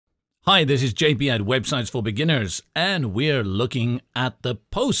Hi, this is JP at Websites for Beginners, and we're looking at the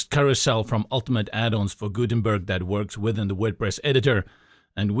Post Carousel from Ultimate Add-ons for Gutenberg that works within the WordPress editor.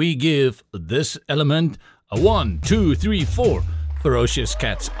 And we give this element a 1, 2, 3, 4 ferocious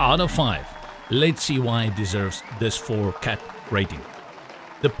cats out of 5. Let's see why it deserves this 4 cat rating.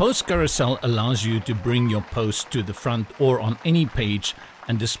 The Post Carousel allows you to bring your post to the front or on any page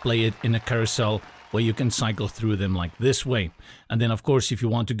and display it in a carousel where you can cycle through them like this way. And then of course, if you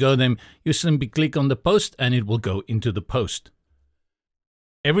want to go them, you simply click on the post and it will go into the post.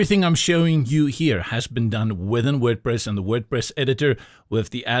 Everything I'm showing you here has been done within WordPress and the WordPress editor with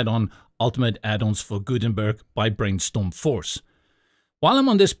the add-on Ultimate Add-ons for Gutenberg by Brainstorm Force. While I'm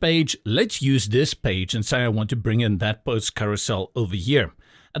on this page, let's use this page and say I want to bring in that post carousel over here.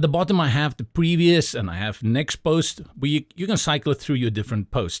 At the bottom I have the previous and I have next post where you can cycle through your different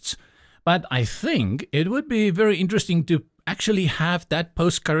posts. But I think it would be very interesting to actually have that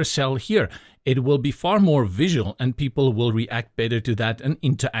post carousel here. It will be far more visual and people will react better to that and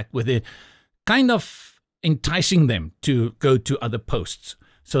interact with it, kind of enticing them to go to other posts.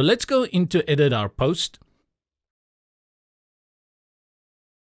 So let's go into edit our post.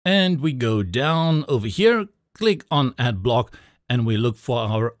 And we go down over here, click on add block, and we look for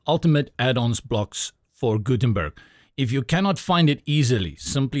our ultimate add-ons blocks for Gutenberg. If you cannot find it easily,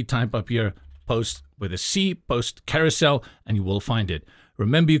 simply type up here post with a C, post carousel, and you will find it.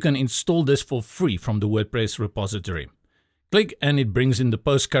 Remember, you can install this for free from the WordPress repository. Click and it brings in the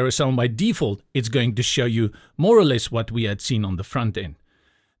post carousel. By default, it's going to show you more or less what we had seen on the front end.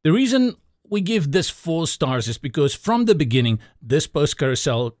 The reason we give this 4 stars is because from the beginning, this post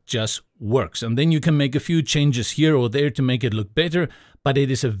carousel just works. And then you can make a few changes here or there to make it look better, but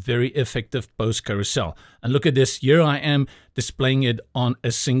it is a very effective post carousel. And look at this, here I am displaying it on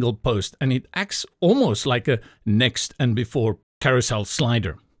a single post, and it acts almost like a next and before carousel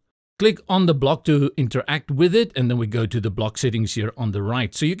slider. Click on the block to interact with it, and then we go to the block settings here on the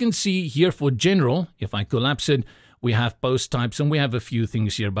right. So you can see here for general, if I collapse it, we have post types and we have a few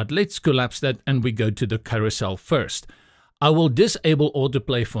things here, but let's collapse that and we go to the carousel first. I will disable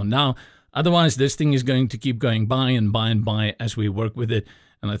autoplay for now. Otherwise, this thing is going to keep going by and by and by as we work with it.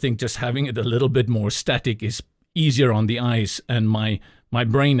 And I think just having it a little bit more static is easier on the eyes and my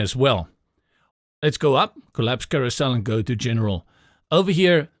brain as well. Let's go up, collapse carousel and go to general. Over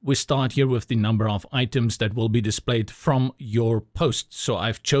here, we start here with the number of items that will be displayed from your post. So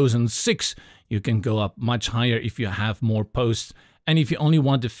I've chosen 6. You can go up much higher if you have more posts. And if you only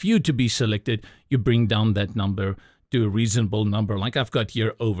want a few to be selected, you bring down that number to a reasonable number, like I've got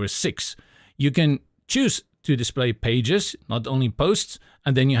here over 6. You can choose to display pages, not only posts,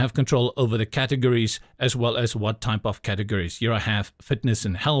 and then you have control over the categories as well as what type of categories. Here I have fitness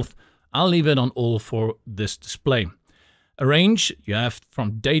and health. I'll leave it on all for this display. Arrange, you have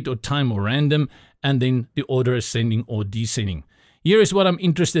from date or time or random, and then the order ascending or descending. Here is what I'm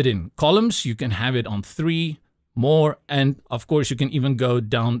interested in. Columns, you can have it on 3, more, and of course you can even go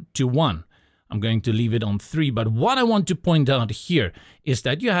down to 1. I'm going to leave it on 3, but what I want to point out here is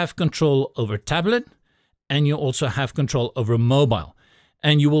that you have control over tablet and you also have control over mobile.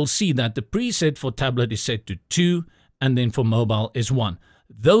 And you will see that the preset for tablet is set to 2 and then for mobile is 1.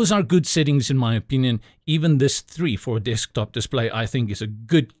 Those are good settings in my opinion. Even this 3 for desktop display I think is a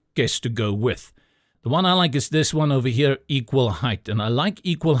good guess to go with. The one I like is this one over here, equal height. And I like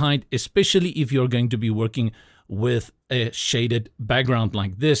equal height, especially if you're going to be working with a shaded background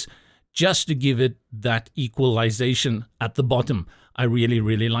like this, just to give it that equalization at the bottom. I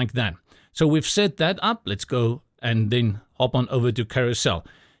really like that. So we've set that up. Let's go and then hop on over to carousel.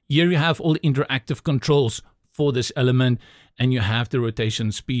 Here you have all the interactive controls for this element and you have the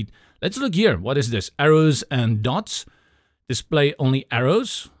rotation speed. Let's look here. What is this? Arrows and dots. Display only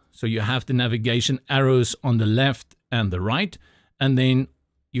arrows. So you have the navigation arrows on the left and the right, and then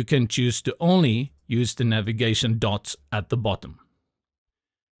you can choose to only use the navigation dots at the bottom.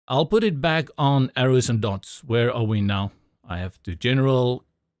 I'll put it back on arrows and dots. Where are we now? I have the general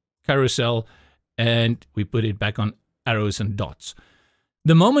carousel and we put it back on arrows and dots.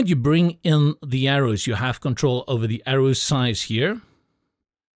 The moment you bring in the arrows, you have control over the arrow size here,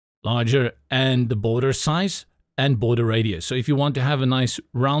 larger, and the border size and border radius. So if you want to have a nice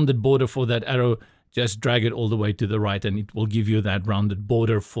rounded border for that arrow, just drag it all the way to the right and it will give you that rounded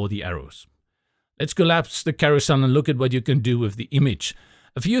border for the arrows. Let's collapse the carousel and look at what you can do with the image.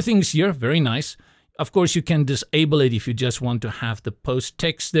 A few things here, very nice. Of course, you can disable it if you just want to have the post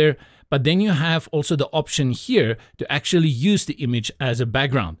text there, but then you have also the option here to actually use the image as a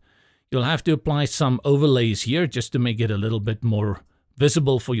background. You'll have to apply some overlays here just to make it a little bit more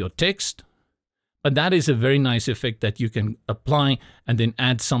visible for your text. But that is a very nice effect that you can apply and then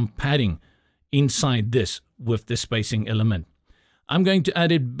add some padding inside this with the spacing element. I'm going to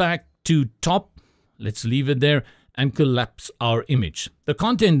add it back to top. Let's leave it there and collapse our image. The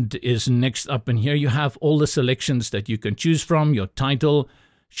content is next up, and here you have all the selections that you can choose from. Your title,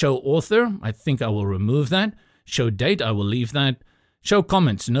 show author, I think I will remove that. Show date, I will leave that. Show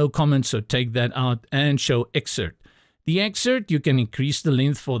comments, no comments, so take that out. And show excerpt. The excerpt, you can increase the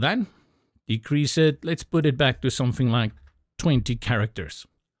length for that. Decrease it. Let's put it back to something like 20 characters.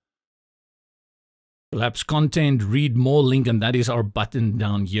 Collapse content, read more link, and that is our button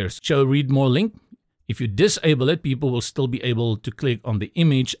down here. Show read more link. If you disable it, people will still be able to click on the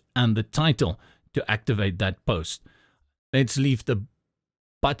image and the title to activate that post. Let's leave the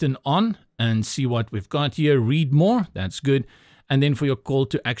button on and see what we've got here. Read more, that's good. And then for your call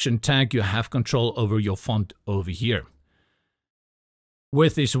to action tag, you have control over your font over here.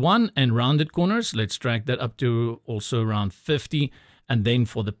 Width is 1 and rounded corners. Let's drag that up to also around 50. And then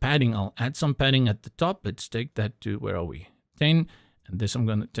for the padding, I'll add some padding at the top. Let's take that to, where are we? 10. And this I'm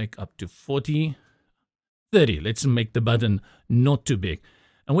going to take up to 40. 30. Let's make the button not too big.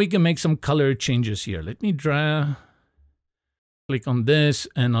 And we can make some color changes here. Let me click on this,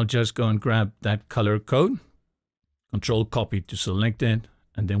 and I'll just go and grab that color code. Control copy to select it.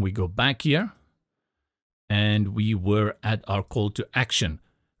 And then we go back here. And we were at our call to action.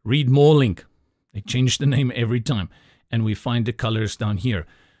 Read more link. They change the name every time. And we find the colors down here.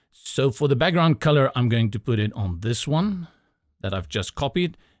 So for the background color, I'm going to put it on this one that I've just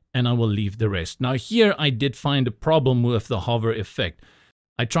copied. And I will leave the rest. Now here I did find a problem with the hover effect.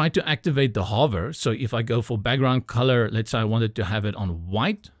 I tried to activate the hover. So if I go for background color, let's say I wanted to have it on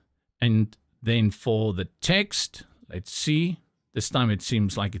white. And then for the text, let's see. This time it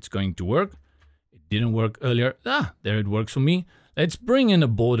seems like it's going to work. It didn't work earlier. There it works for me. Let's bring in a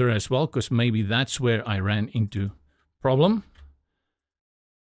border as well, because maybe that's where I ran into problem.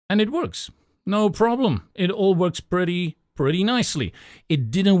 And it works. No problem. It all works pretty nicely. It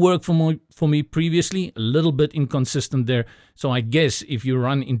didn't work for me previously, a little bit inconsistent there. So I guess if you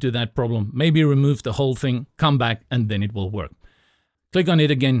run into that problem, maybe remove the whole thing, come back, and then it will work. Click on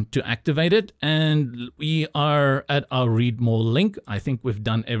it again to activate it, and we are at our read more link. I think we've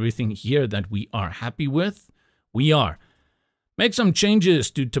done everything here that we are happy with. We are. Make some changes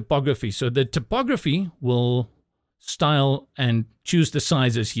to typography. So the typography will style and choose the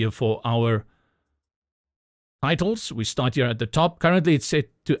sizes here for our titles. We start here at the top. Currently it's set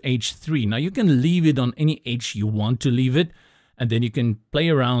to H3. Now you can leave it on any H you want to leave it. And then you can play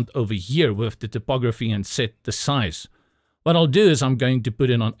around over here with the typography and set the size. What I'll do is I'm going to put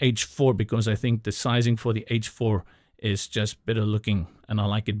it on H4 because I think the sizing for the H4 is just better looking and I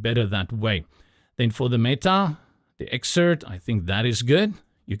like it better that way. Then for the meta, the excerpt, I think that is good.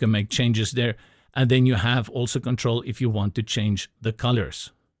 You can make changes there. And then you have also control if you want to change the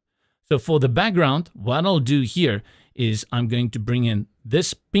colors. So for the background, what I'll do here is I'm going to bring in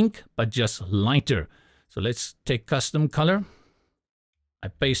this pink, but just lighter. So let's take custom color. I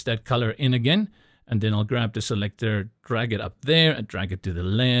paste that color in again, and then I'll grab the selector, drag it up there, and drag it to the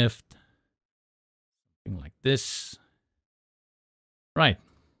left. Something like this. Right.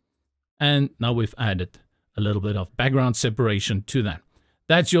 And now we've added a little bit of background separation to that.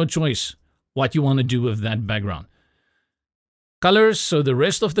 That's your choice, what you want to do with that background. Colors, so the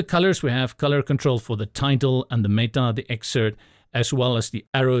rest of the colors, we have color control for the title and the meta, the excerpt, as well as the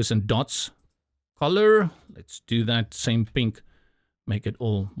arrows and dots. Color, let's do that same pink, make it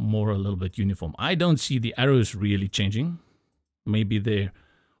all more a little bit uniform. I don't see the arrows really changing. Maybe there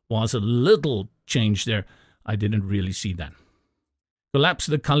was a little change there. I didn't really see that. Collapse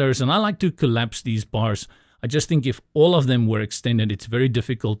the colors, and I like to collapse these bars. I just think if all of them were extended, it's very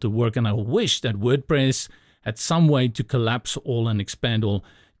difficult to work, and I wish that WordPress had some way to collapse all and expand all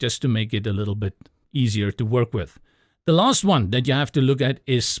just to make it a little bit easier to work with. The last one that you have to look at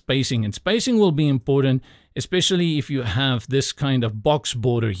is spacing, and spacing will be important, especially if you have this kind of box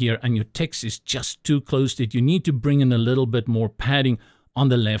border here and your text is just too close to it. You need to bring in a little bit more padding on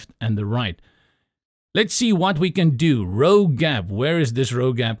the left and the right. Let's see what we can do. Row gap. Where is this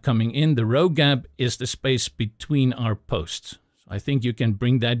row gap coming in? The row gap is the space between our posts. So I think you can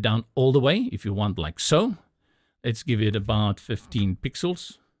bring that down all the way if you want, like so. Let's give it about 15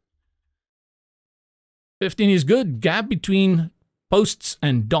 pixels. 15 is good. Gap between posts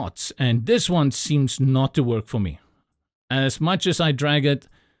and dots. And this one seems not to work for me. As much as I drag it,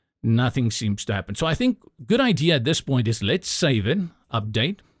 nothing seems to happen. So I think good idea at this point is let's save it,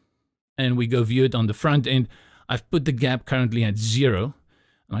 update, and we go view it on the front end. I've put the gap currently at 0.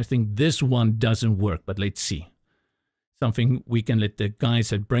 And I think this one doesn't work, but let's see. something we can let the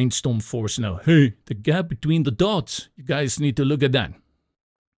guys at Brainstorm Force know. Hey, the gap between the dots. You guys need to look at that.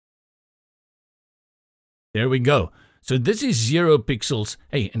 There we go. So this is 0 pixels.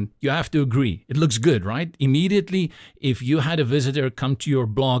 Hey, and you have to agree, it looks good, right? Immediately, if you had a visitor come to your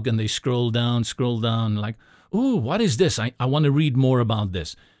blog and they scroll down, like, ooh, what is this? I want to read more about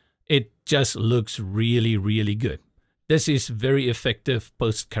this. It just looks really, really good. This is very effective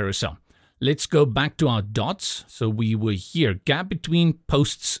post carousel. Let's go back to our dots. So we were here, gap between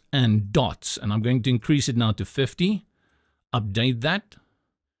posts and dots. And I'm going to increase it now to 50. Update that.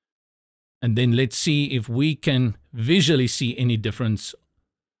 And then let's see if we can visually see any difference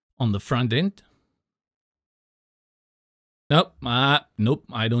on the front end. Nope, nope,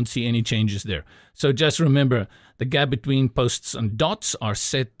 I don't see any changes there. So just remember, the gap between posts and dots are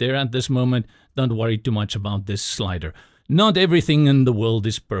set there at this moment. Don't worry too much about this slider. Not everything in the world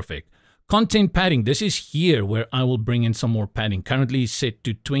is perfect. Content padding, this is here where I will bring in some more padding. Currently set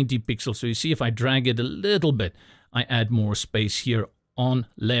to 20 pixels. So you see if I drag it a little bit, I add more space here on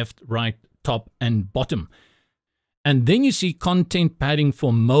left, right, top and bottom. And then you see content padding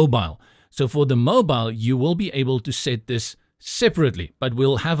for mobile. So for the mobile, you will be able to set this separately, but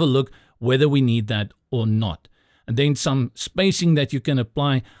we'll have a look whether we need that or not. And then some spacing that you can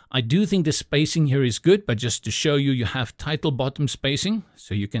apply. I do think the spacing here is good, but just to show you, you have title bottom spacing,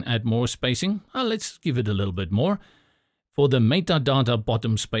 so you can add more spacing. Let's give it a little bit more. For the metadata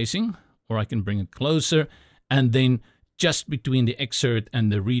bottom spacing, or I can bring it closer, and then just between the excerpt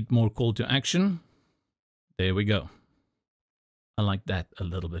and the read more call to action. There we go. I like that a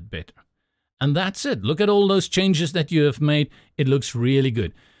little bit better. And that's it. Look at all those changes that you have made. It looks really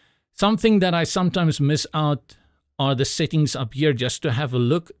good. Something that I sometimes miss out are the settings up here, just to have a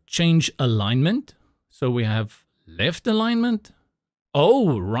look. Change alignment. So we have left alignment.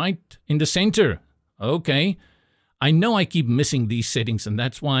 Oh, right in the center. Okay. I know I keep missing these settings, and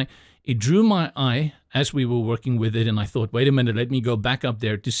that's why it drew my eye as we were working with it. And I thought, wait a minute, let me go back up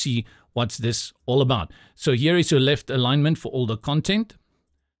there to see what's this all about. So here is your left alignment for all the content,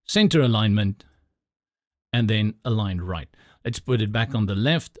 center alignment, and then align right. Let's put it back on the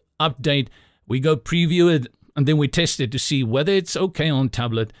left, update. We go preview it, and then we test it to see whether it's okay on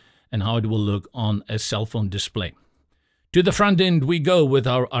tablet and how it will look on a cell phone display. To the front end we go with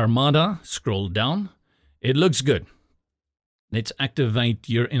our Armada. Scroll down. It looks good. Let's activate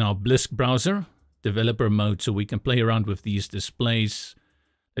here in our Blisk browser, developer mode, so we can play around with these displays.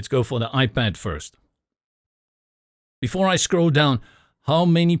 Let's go for the iPad first. Before I scroll down, how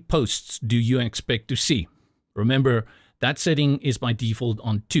many posts do you expect to see? Remember, that setting is by default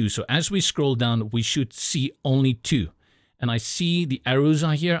on 2. So as we scroll down, we should see only 2. And I see the arrows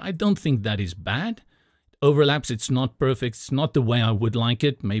are here. I don't think that is bad. It overlaps. It's not perfect. It's not the way I would like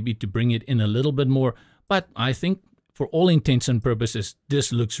it. Maybe to bring it in a little bit more. But I think for all intents and purposes,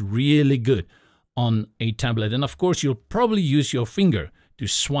 this looks really good on a tablet. And of course, you'll probably use your finger to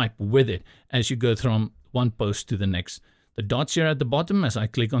swipe with it as you go from one post to the next. The dots here at the bottom, as I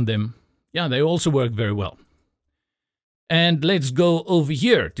click on them, yeah, they also work very well. And let's go over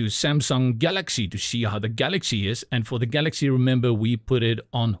here to Samsung Galaxy to see how the Galaxy is. And for the Galaxy, remember, we put it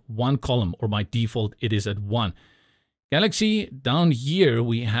on one column, or by default, it is at 1. Galaxy, down here,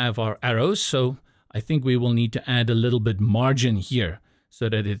 we have our arrows. So I think we will need to add a little bit margin here so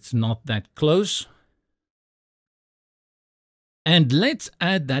that it's not that close. And let's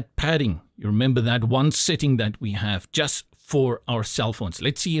add that padding. You remember that one setting that we have just for our cell phones.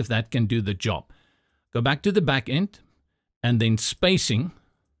 Let's see if that can do the job. Go back to the back end. And then spacing,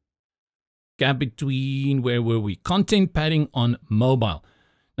 gap between, where were we? Content padding on mobile.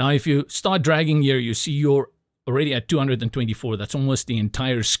 Now, if you start dragging here, you see you're already at 224. That's almost the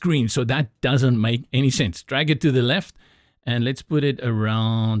entire screen. So that doesn't make any sense. Drag it to the left and let's put it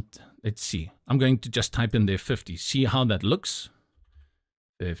around, let's see. I'm going to just type in there 50. See how that looks?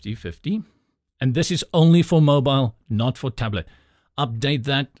 50, 50. And this is only for mobile, not for tablet. Update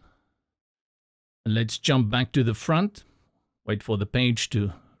that. And let's jump back to the front. Wait for the page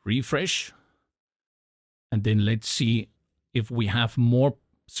to refresh. And then let's see if we have more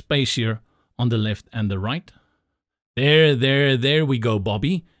space here on the left and the right. There we go,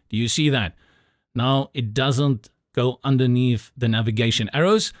 Bobby. Do you see that? Now it doesn't go underneath the navigation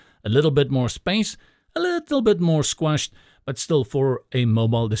arrows. A little bit more space, a little bit more squashed, but still for a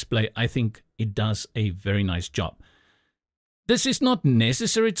mobile display, I think it does a very nice job. This is not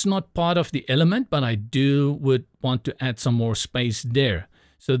necessary, it's not part of the element, but I would want to add some more space there.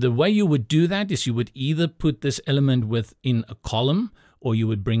 So the way you would do that is you would either put this element within a column or you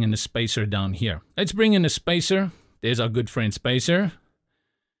would bring in a spacer down here. Let's bring in a spacer. There's our good friend Spacer.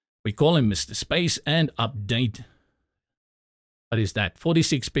 We call him Mr. Space and update. what is that,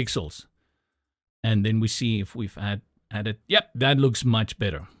 46 pixels. And then we see if we've added, yep, that looks much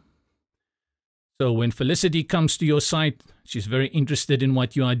better. So when Felicity comes to your site, she's very interested in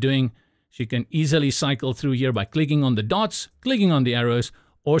what you are doing. She can easily cycle through here by clicking on the dots, clicking on the arrows,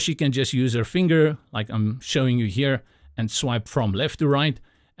 or she can just use her finger, like I'm showing you here, and swipe from left to right.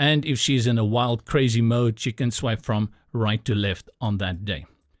 And if she's in a wild, crazy mode, she can swipe from right to left on that day.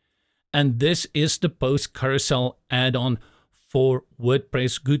 And this is the Post Carousel add-on for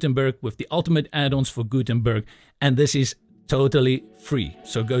WordPress Gutenberg with the ultimate add-ons for Gutenberg. And this is totally free.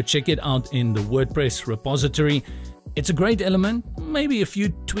 So go check it out in the WordPress repository. It's a great element, maybe a few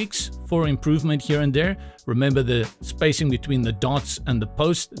tweaks for improvement here and there. Remember the spacing between the dots and the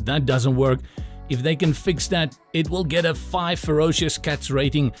post, that doesn't work. If they can fix that, it will get a 5 ferocious cats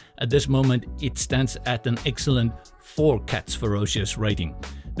rating. At this moment, it stands at an excellent 4 cats ferocious rating.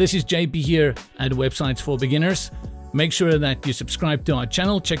 This is JP here at Websites for Beginners. Make sure that you subscribe to our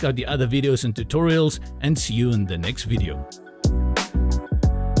channel, check out the other videos and tutorials, and see you in the next video.